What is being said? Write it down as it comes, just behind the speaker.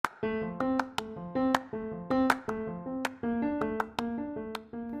Hi,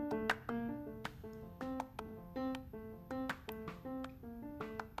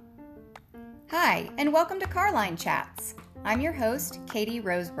 and welcome to Carline Chats. I'm your host, Katie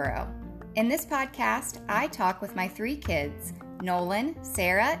Roseborough. In this podcast, I talk with my 3 kids, Nolan,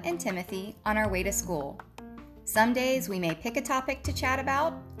 Sarah, and Timothy, on our way to school. Some days we may pick a topic to chat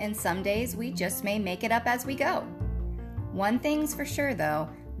about, and some days we just may make it up as we go. One thing's for sure, though,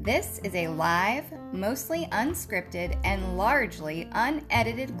 this is a live, mostly unscripted, and largely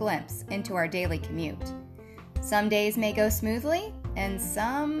unedited glimpse into our daily commute. Some days may go smoothly, and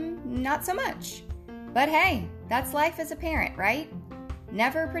some not so much. But hey, that's life as a parent, right?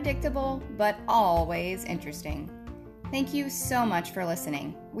 Never predictable, but always interesting. Thank you so much for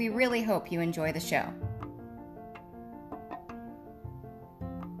listening. We really hope you enjoy the show.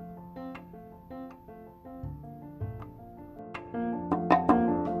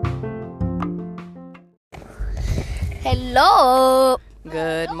 Hello.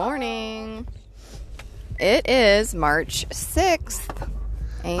 Good morning. It is March 6th,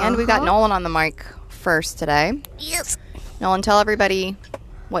 and we've got Nolan on the mic first today. Yes. Nolan, tell everybody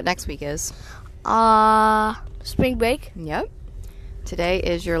what next week is. Spring break. Yep. Today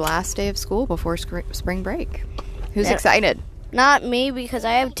is your last day of school before spring break. Who's excited? Not me, because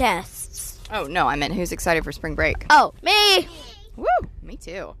I have tests. Oh, no, I meant who's excited for spring break? Oh, me. Woo, me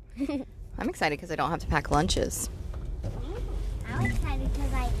too. I'm excited because I don't have to pack lunches. I'm excited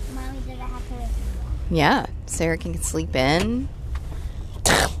because Mommy doesn't have to. Yeah, Sarah can sleep in.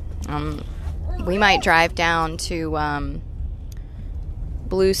 We might drive down to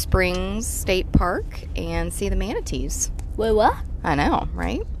Blue Springs State Park and see the manatees. Wait, what? I know,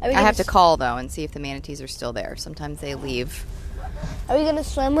 right? I have to call, though, and see if the manatees are still there. Sometimes they leave. Are we going to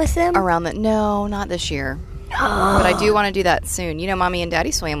swim with them? No, not this year. But I do want to do that soon. You know, Mommy and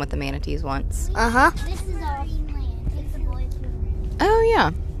Daddy swam with the manatees once. Uh-huh. This is our land. It's a boys' room. Oh,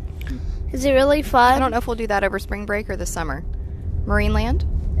 yeah. Is it really fun? I don't know if we'll do that over spring break or the summer. Marine Land?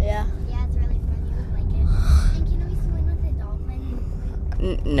 Yeah. Yeah, it's really fun. You would like it. And can we swim with the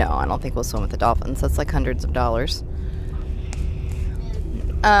dolphins? No, I don't think we'll swim with the dolphins. That's like hundreds of dollars.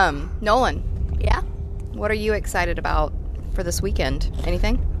 Nolan. Yeah? What are you excited about for this weekend?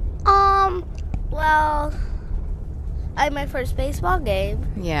 Anything? Well, I had my first baseball game.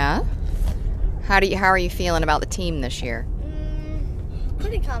 Yeah. How are you feeling about the team this year?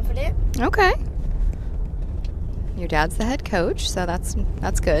 Pretty confident. Okay. Your dad's the head coach, so that's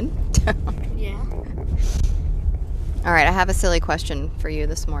good. Yeah. All right, I have a silly question for you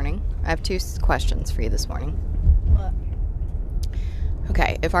this morning. I have 2 questions for you this morning. What?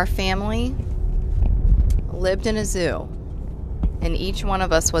 Okay, if our family lived in a zoo and each one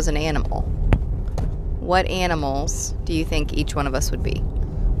of us was an animal, what animals do you think each one of us would be?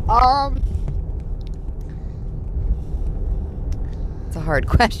 It's a hard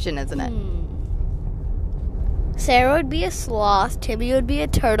question, isn't it? Sarah would be a sloth, Timmy would be a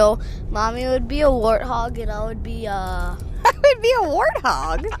turtle, Mommy would be a warthog, and I would be I would be a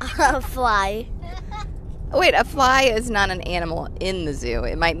warthog. a fly. Wait, a fly is not an animal in the zoo.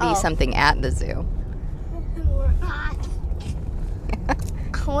 It might be something at the zoo. I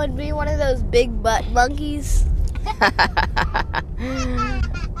would be one of those big butt monkeys.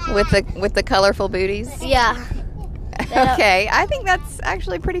 with the colorful booties? Yeah. Okay, I think that's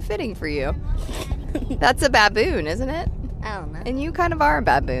actually pretty fitting for you. That's a baboon, isn't it? I don't know. And you kind of are a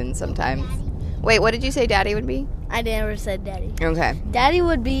baboon sometimes. Wait, what did you say Daddy would be? I never said Daddy. Okay. Daddy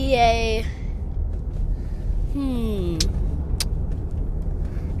would be a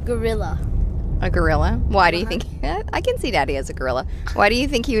gorilla. A gorilla? Why do you think... I can see Daddy as a gorilla. Why do you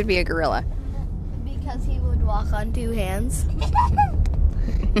think he would be a gorilla? Because he would walk on 2 hands.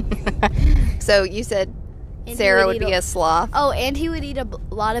 So you said And Sarah would be a sloth? Oh, and he would eat a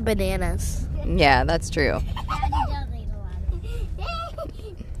lot of bananas. Yeah, that's true. Daddy does eat a lot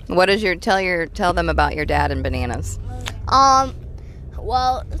of. What is tell them about your dad and bananas?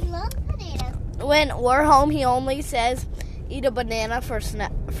 Well, He loves bananas. when we're home, he only says eat a banana for a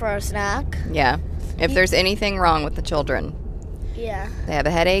snack. Yeah. If there's anything wrong with the children, Yeah. they have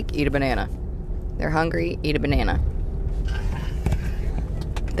a headache, eat a banana. They're hungry, eat a banana.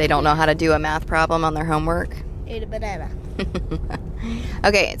 They don't know how to do a math problem on their homework. Eat a banana.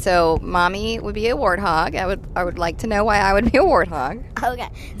 Okay, so Mommy would be a warthog. I would like to know why I would be a warthog. Okay,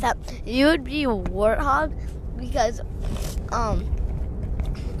 so you would be a warthog because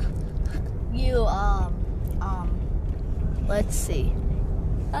you let's see.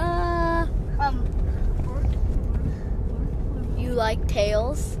 You like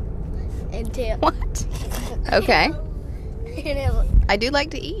tails and tail. What? Okay. I do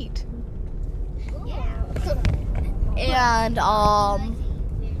like to eat. And I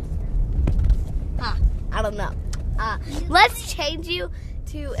don't know. Let's change you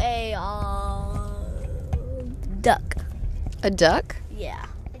to a duck. A duck? Yeah.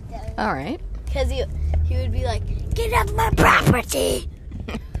 All right. Because he would be like, get off my property.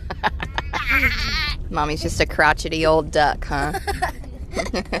 Mommy's just a crotchety old duck, huh?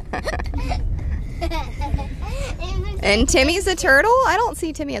 And Timmy's a turtle? I don't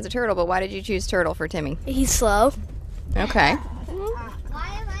see Timmy as a turtle, but why did you choose turtle for Timmy? He's slow. Okay.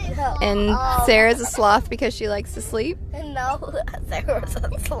 And Sarah's a sloth because she likes to sleep? No, Sarah's a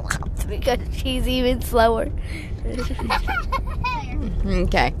sloth because she's even slower.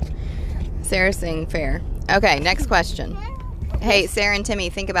 Okay. Sarah's saying fair. Okay, next question. Hey, Sarah and Timmy,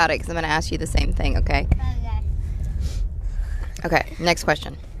 think about it because I'm going to ask you the same thing, okay? Okay, next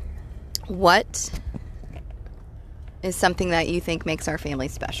question. What is something that you think makes our family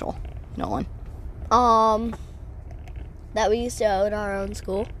special, Nolan? That we used to own our own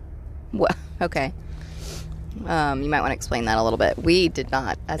school. What? Okay. You might want to explain that a little bit. We did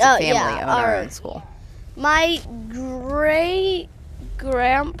not, as a family, own our own school. My great-grandpa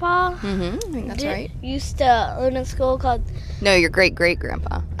I think that's right. used to own a school called... No, your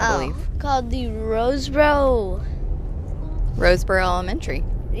great-great-grandpa, I believe. Called the Roseboro Elementary.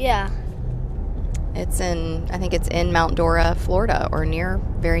 Yeah. It's I think it's in Mount Dora, Florida, or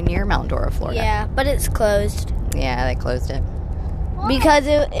very near Mount Dora, Florida. Yeah, but it's closed. Yeah, they closed it. Because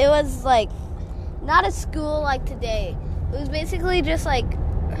it was like, not a school like today. It was basically just like,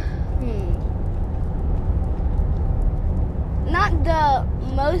 not the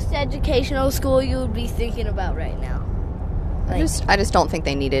most educational school you would be thinking about right now. I just don't think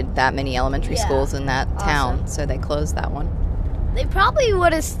they needed that many elementary schools in that town, so they closed that one. They probably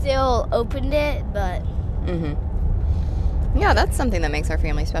would have still opened it, but... Yeah, that's something that makes our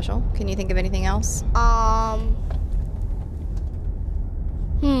family special. Can you think of anything else?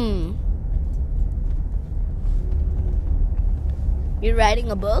 You're writing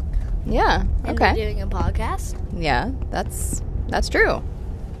a book? Yeah, And okay. you're doing a podcast? Yeah, that's true.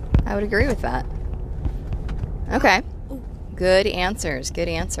 I would agree with that. Okay. Good answers.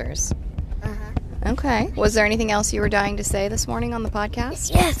 Okay. Was there anything else you were dying to say this morning on the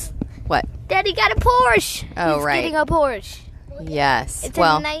podcast? Yes. What? Daddy got a Porsche. Oh, He's right. getting a Porsche. Yes. It's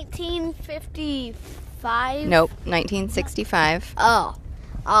well, a 1955. nope, 1965. Oh.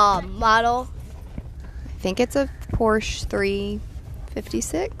 Model. I think it's a Porsche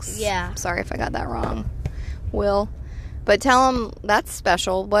 356. Yeah. Sorry if I got that wrong, Will. But tell him that's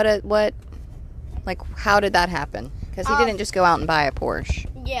special. How did that happen? Because he didn't just go out and buy a Porsche.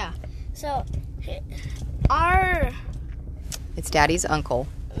 Yeah. So, It's Daddy's uncle.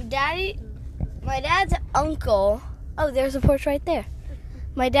 my dad's uncle. Oh, there's a Porsche right there.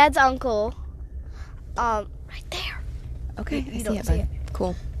 My dad's uncle. Right there. Okay, You I see don't it, see bud. it.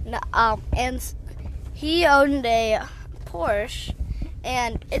 Cool. And he owned a Porsche,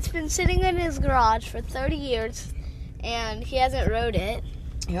 and it's been sitting in his garage for 30 years, and he hasn't rode it.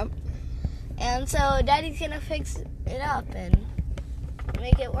 Yep. And so Daddy's gonna fix it up and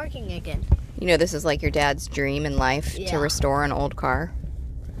make it working again. You know, this is like your dad's dream in life, to Yeah. restore an old car.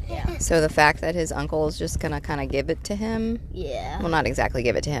 Yeah. So the fact that his uncle is just going to kind of give it to him, Yeah. well, not exactly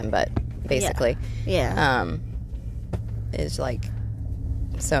give it to him, but basically, Yeah. is like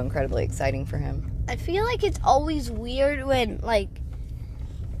so incredibly exciting for him. I feel like it's always weird when,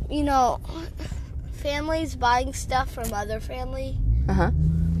 families buying stuff from other family. Uh-huh.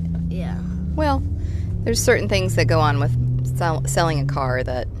 Yeah. Well, there's certain things that go on with selling a car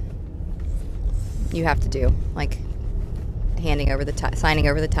that you have to do, like signing over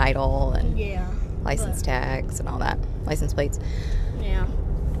the title and Yeah. license tags and all that, license plates. Yeah.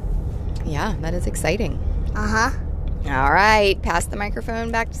 Yeah, that is exciting. Uh-huh. All right, pass the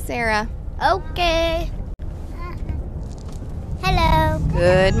microphone back to Sarah. Okay. Hello.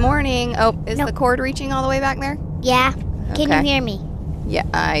 Good morning. Oh, is Nope. the cord reaching all the way back there? Yeah. Can Okay. you hear me? Yeah,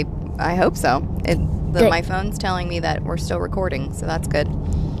 I hope so. Good. My phone's telling me that we're still recording, so that's good.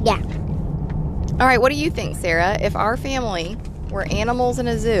 Yeah. All right, what do you think, Sarah? If our family were animals in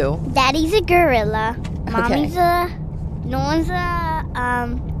a zoo, Daddy's a gorilla. Okay. Mommy's Nolan's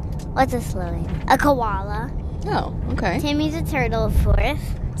what's a slow name? A koala. oh, okay. Timmy's a turtle, of course.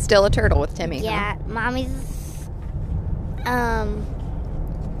 Still a turtle with Timmy. huh? Yeah.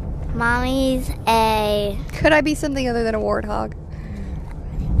 Mommy's a... Could I be something other than a warthog?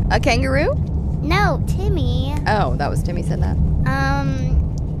 A kangaroo? No, Timmy. Oh, that was Timmy said that.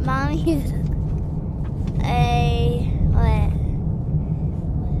 Mommy's a... what?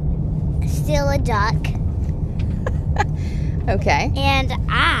 Still a duck. Okay. And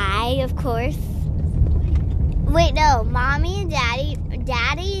I, of course. Wait, no. Mommy and Daddy.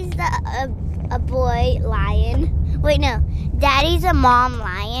 Daddy's a boy lion. Wait, no. Daddy's a mom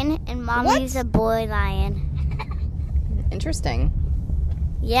lion, and Mommy's a boy lion. Interesting.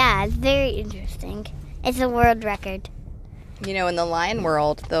 Yeah, it's very interesting. It's a world record. You know, in the lion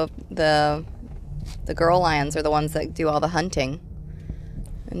world, the girl lions are the ones that do all the hunting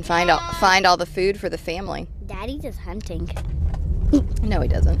and find all the food for the family. Daddy does hunting. No, he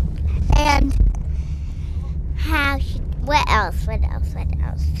doesn't. And what else?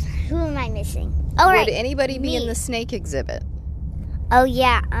 Who am I missing? Oh, right. Would anybody be Me. in the snake exhibit? Oh,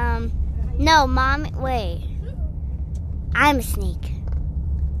 yeah. No, Mom. Wait. I'm a snake.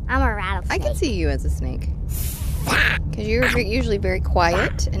 I'm a rattlesnake. I can see you as a snake. Because you're usually very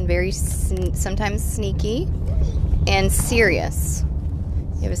quiet and very sometimes sneaky and serious.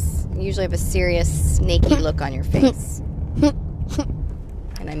 You usually have a serious, snaky look on your face.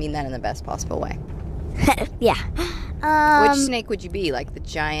 And I mean that in the best possible way. Yeah. Which snake would you be? Like the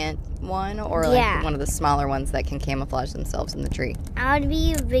giant one or like one of the smaller ones that can camouflage themselves in the tree? I would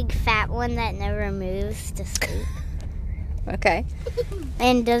be a big fat one that never moves to sleep. Okay.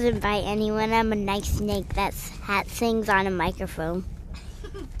 And doesn't bite anyone. I'm a nice snake that sings on a microphone.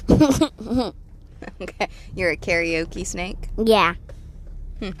 Okay. You're a karaoke snake? Yeah.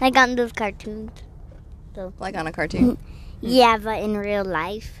 Like on those cartoons. So. Like on a cartoon? Yeah, but in real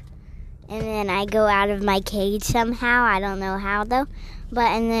life. And then I go out of my cage somehow. I don't know how, though.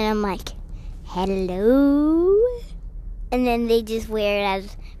 And then I'm like, hello? And then they just wear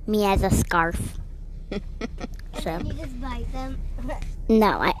it me as a scarf. So. You just bite them?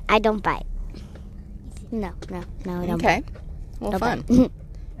 No, I don't bite. No, I don't bite. Okay. Well, fun.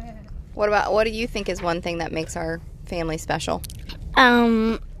 What do you think is one thing that makes our family special?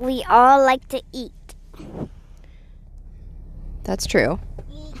 We all like to eat. That's true.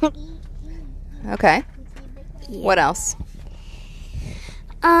 Okay. Yeah. What else?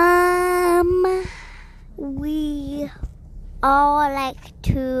 We all like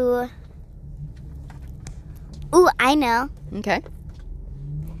to... Ooh, I know. Okay.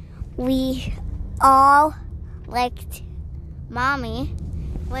 We all liked Mommy.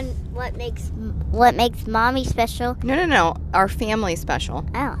 What makes Mommy special? No. Our family special.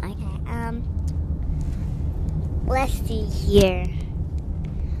 Oh, okay. Let's see here.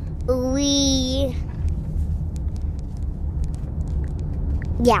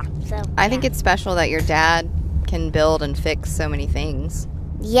 I think it's special that your dad can build and fix so many things.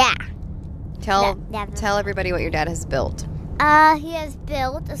 Yeah. Tell everybody what your dad has built. He has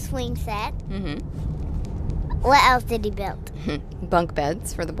built a swing set. Mm-hmm. What else did he build? Bunk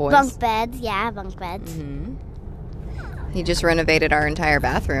beds for the boys. Bunk beds, yeah, bunk beds. Mm-hmm. He just renovated our entire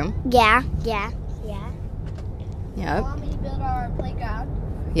bathroom. Yeah. Yep. Want me to build our playground?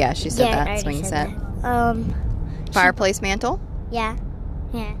 Yeah, she said that swing set. Fireplace mantle? Yeah.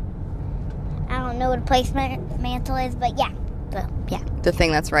 I don't know what a placement mantle is, but yeah. The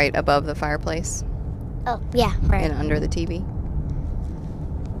thing that's right above the fireplace. Oh, yeah, right. And under the TV.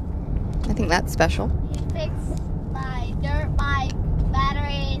 I think that's special. He fixed my dirt bike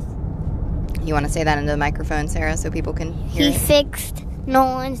batteries. You want to say that into the microphone, Sarah, so people can hear He fixed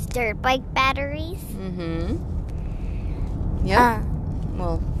Nolan's dirt bike batteries. Mm-hmm. Yeah.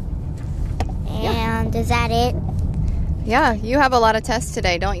 And is that it? Yeah, you have a lot of tests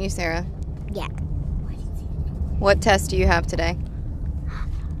today, don't you, Sarah? Yeah. What test do you have today?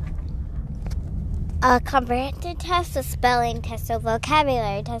 A comprehension test, a spelling test, a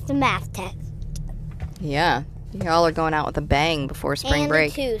vocabulary test, a math test. Yeah. Y'all are going out with a bang before spring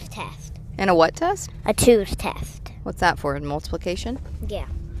break. And a twos test. And a what test? A twos test. What's that for? Multiplication? Yeah.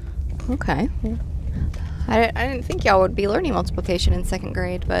 Okay. I didn't think y'all would be learning multiplication in second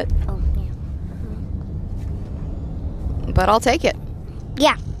grade, but... Oh, yeah. But I'll take it.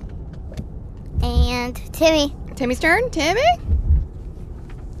 Yeah. And Timmy. Timmy's turn? Timmy?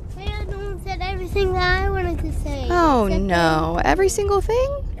 No one said everything that I wanted to say. Oh, no. Every single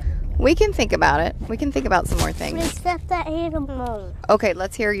thing? We can think about it. We can think about some more things. Except that animal. Okay,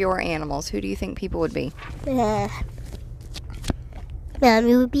 let's hear your animals. Who do you think people would be?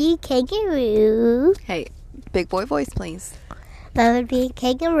 Mommy would be a kangaroo. Hey, big boy voice, please. Mom would be a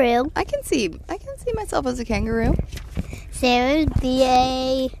kangaroo. I can see myself as a kangaroo. Sarah would be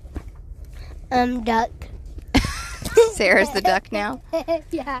a duck. Sarah's the duck now?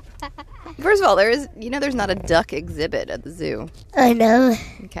 Yeah. First of all, there's not a duck exhibit at the zoo. I know.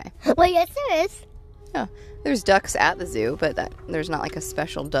 Okay. Well, yes, there is. Yeah, there's ducks at the zoo, but there's not like a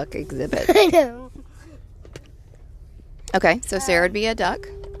special duck exhibit. I know. Okay, so Sarah would be a duck.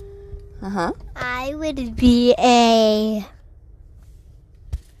 Uh-huh. I would be a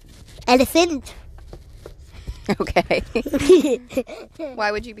Elephant. Okay.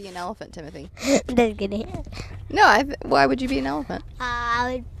 Why would you be an elephant, Timothy? Just kidding. No, why would you be an elephant?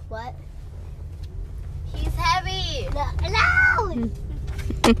 I would, what? He's heavy. No!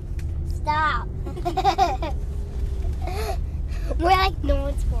 Stop. We're like, no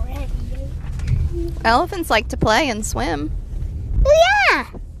one's for heavy. Elephants like to play and swim. Oh, yeah.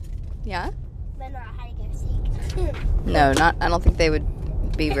 Yeah? But not hide and go seek. No, I don't think they would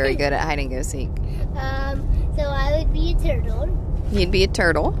be very good at hide and go seek. So I would be a turtle. You'd be a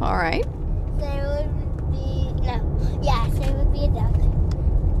turtle, all right. Sarah would be, Sarah would be a duck.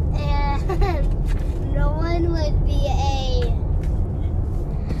 And Nolan would be a,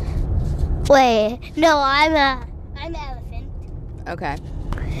 I'm an elephant. Okay.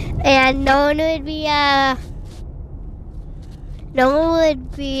 And Nolan would be a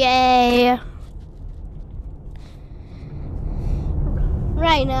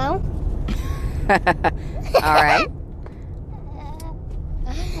rhino. All right.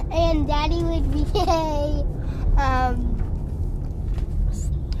 And Daddy would be a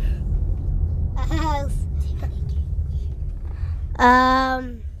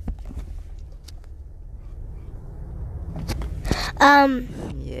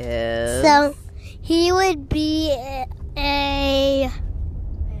Yes. so he would be a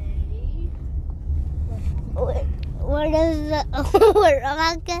what is the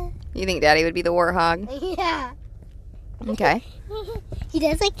warthog? You think Daddy would be the warthog? Yeah. Okay. He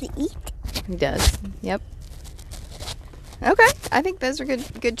does like to eat. He does. Yep. Okay. I think those are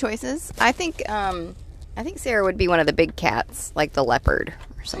good choices. I think Sarah would be one of the big cats, like the leopard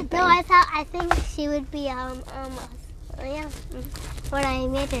or something. No, I think she would be when I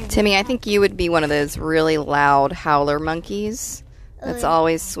made her. Timmy, I think you would be one of those really loud howler monkeys that's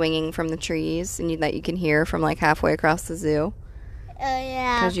always swinging from the trees and that you can hear from like halfway across the zoo. Oh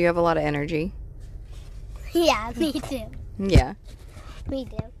yeah. Because you have a lot of energy. Yeah, me too. Yeah. Me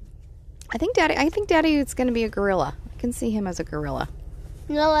too. I think Daddy is going to be a gorilla. I can see him as a gorilla.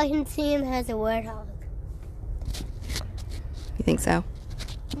 No, I can see him as a warthog. You think so?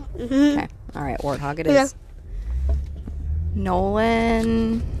 Mm-hmm. Okay. All right, warthog it is.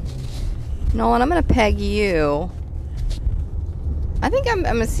 Nolan, I'm going to peg you. I think I'm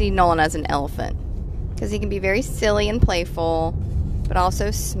going to see Nolan as an elephant. Because he can be very silly and playful, but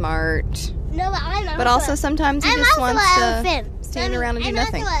also smart. No, but I'm also. But also sometimes he just wants to stand around and do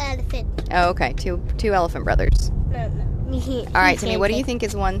nothing. I'm also an elephant. Oh, okay. Two elephant brothers. No. All right, Timmy, what do you think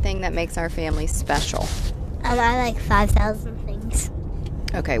is one thing that makes our family special? I like 5,000 things.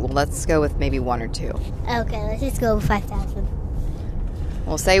 Okay, well, let's go with maybe one or two. Okay, let's just go with 5,000.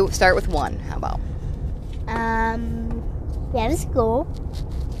 We'll start with one. How about? We have a school.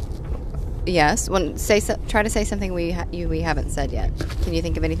 Yes. Well, try to say something we haven't said yet. Can you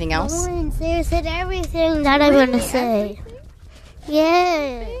think of anything else? Oh, and Sarah said everything that I want to say.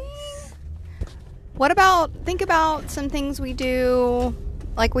 Yes. Think about some things we do.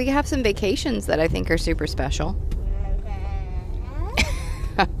 Like we have some vacations that I think are super special.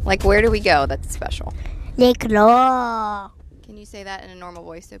 Like where do we go that's special? Lake Lure. Can you say that in a normal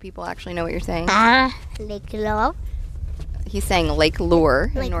voice so people actually know what you're saying? Lake Lure. He's saying Lake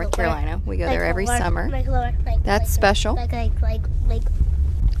Lure in Lake North Lure. Carolina. We go there every Lure. summer. Lake Lure. That's special. Like.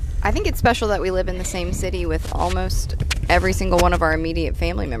 I think it's special that we live in the same city with almost every single one of our immediate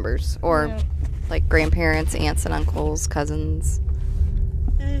family members, or like grandparents, aunts and uncles, cousins.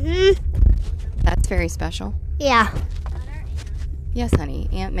 That's very special. Yeah. Yes, honey.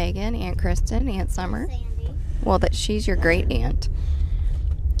 Aunt Megan, Aunt Kristen, Aunt Summer. Sandy. Well, she's your great aunt.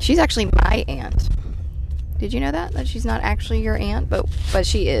 She's actually my aunt. Did you know that she's not actually your aunt, but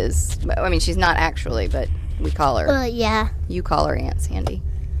she is. I mean, she's not actually, but we call her. Yeah. You call her Aunt Sandy.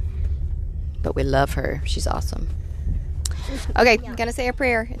 But we love her. She's awesome. Okay, gotta say a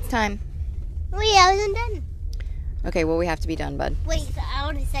prayer. It's time. Wait, I wasn't done. Okay, well, we have to be done, bud. Wait, so I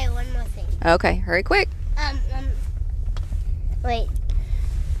want to say one more thing. Okay, hurry quick. Wait.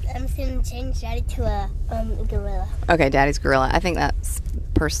 I'm just going to change Daddy to a gorilla. Okay, Daddy's gorilla. I think that's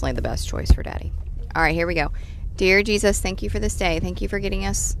personally the best choice for Daddy. All right, here we go. Dear Jesus, thank you for this day. Thank you for getting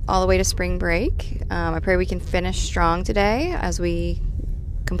us all the way to spring break. I pray we can finish strong today as we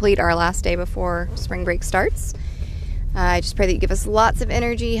complete our last day before spring break starts. I just pray that you give us lots of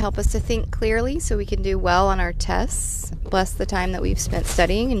energy, help us to think clearly so we can do well on our tests. Bless the time that we've spent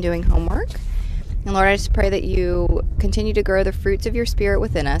studying and doing homework. And Lord, I just pray that you continue to grow the fruits of your Spirit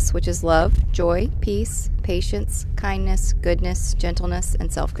within us, which is love, joy, peace, patience, kindness, goodness, gentleness,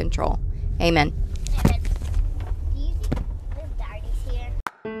 and self-control. Amen. Amen. Do you think this Daddy's here?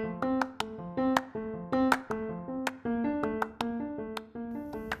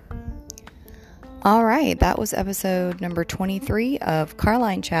 All right, that was episode number 23 of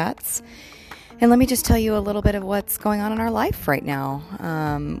Carline Chats. And let me just tell you a little bit of what's going on in our life right now.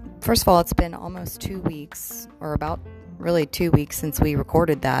 First of all, it's been almost 2 weeks, or about really 2 weeks since we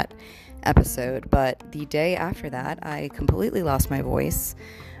recorded that episode. But the day after that, I completely lost my voice.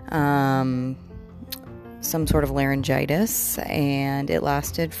 Some sort of laryngitis, and it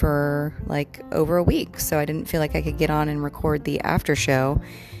lasted for like over a week. So I didn't feel like I could get on and record the after show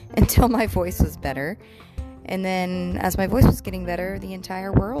until my voice was better. And then as my voice was getting better, the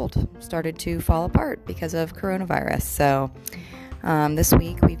entire world started to fall apart because of coronavirus. So this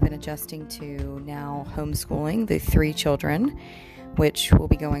week we've been adjusting to now homeschooling the 3 children, which will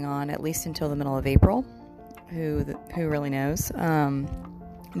be going on at least until the middle of April. Who really knows?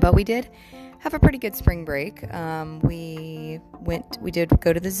 But we did have a pretty good spring break. We did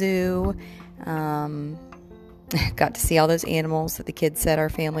go to the zoo. Got to see all those animals that the kids said our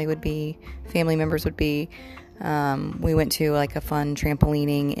family members would be. We went to like a fun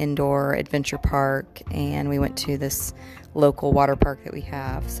trampolining indoor adventure park, and we went to this local water park that we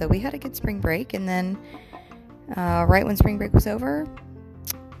have. So we had a good spring break, and then right when spring break was over,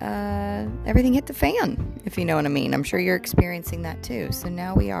 everything hit the fan, if you know what I mean. I'm sure you're experiencing that too. So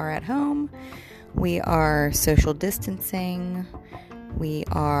now we are at home. We are social distancing. We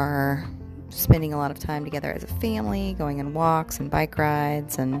are spending a lot of time together as a family, going on walks and bike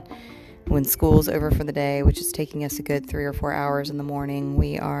rides, and when school's over for the day, which is taking us a good 3 or 4 hours in the morning,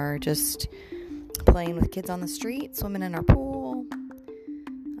 we are just playing with kids on the street, swimming in our pool.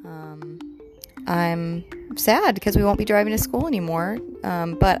 I'm sad because we won't be driving to school anymore,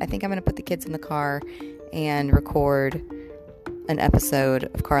 but I think I'm going to put the kids in the car and record an episode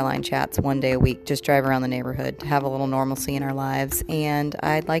of Carline Chats one day a week, just drive around the neighborhood to have a little normalcy in our lives. And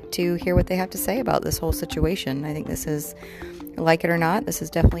I'd like to hear what they have to say about this whole situation. I think this is, like it or not, this is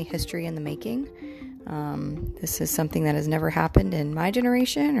definitely history in the making. This is something that has never happened in my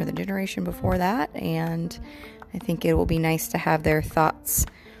generation or the generation before that, and I think it will be nice to have their thoughts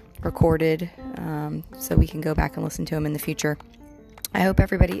recorded so we can go back and listen to them in the future. I hope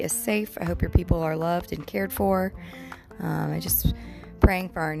everybody is safe. I hope your people are loved and cared for. I just praying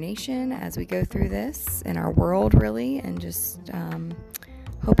for our nation as we go through this, and our world really, and just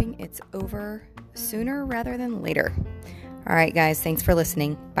hoping it's over sooner rather than later. All right, guys, thanks for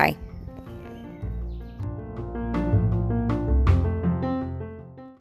listening. Bye.